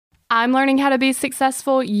I'm learning how to be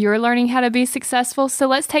successful. You're learning how to be successful. So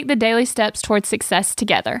let's take the daily steps towards success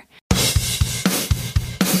together.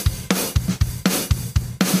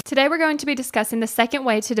 Today we're going to be discussing the second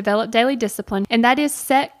way to develop daily discipline, and that is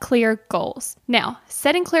set clear goals. Now,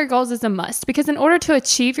 setting clear goals is a must because in order to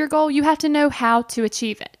achieve your goal, you have to know how to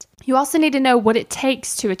achieve it. You also need to know what it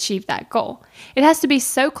takes to achieve that goal. It has to be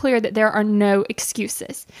so clear that there are no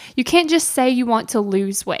excuses. You can't just say you want to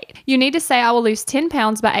lose weight. You need to say, I will lose 10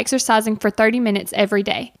 pounds by exercising for 30 minutes every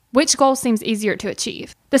day. Which goal seems easier to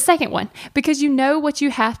achieve? The second one, because you know what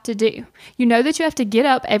you have to do. You know that you have to get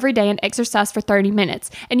up every day and exercise for 30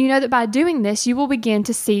 minutes. And you know that by doing this, you will begin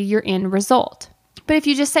to see your end result. But if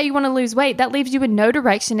you just say you want to lose weight, that leaves you with no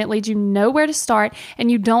direction. It leads you nowhere to start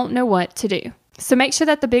and you don't know what to do. So make sure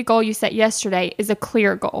that the big goal you set yesterday is a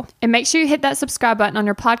clear goal. And make sure you hit that subscribe button on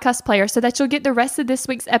your podcast player so that you'll get the rest of this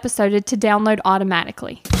week's episode to download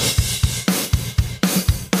automatically.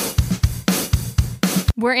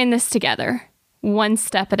 We're in this together, one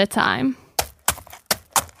step at a time.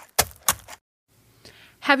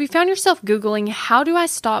 Have you found yourself Googling, how do I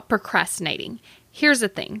stop procrastinating? Here's the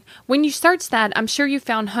thing. When you search that, I'm sure you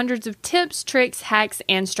found hundreds of tips, tricks, hacks,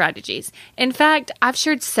 and strategies. In fact, I've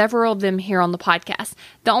shared several of them here on the podcast.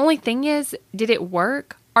 The only thing is, did it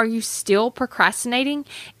work? Are you still procrastinating?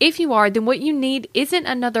 If you are, then what you need isn't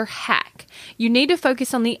another hack. You need to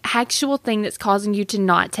focus on the actual thing that's causing you to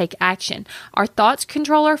not take action. Our thoughts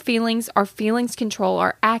control our feelings control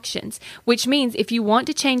our actions, which means if you want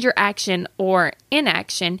to change your action or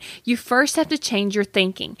inaction, you first have to change your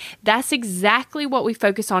thinking. That's exactly what we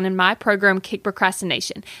focus on in my program, Kick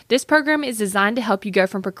Procrastination. This program is designed to help you go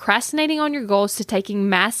from procrastinating on your goals to taking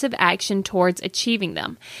massive action towards achieving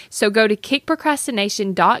them. So go to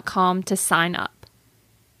kickprocrastination.com to sign up.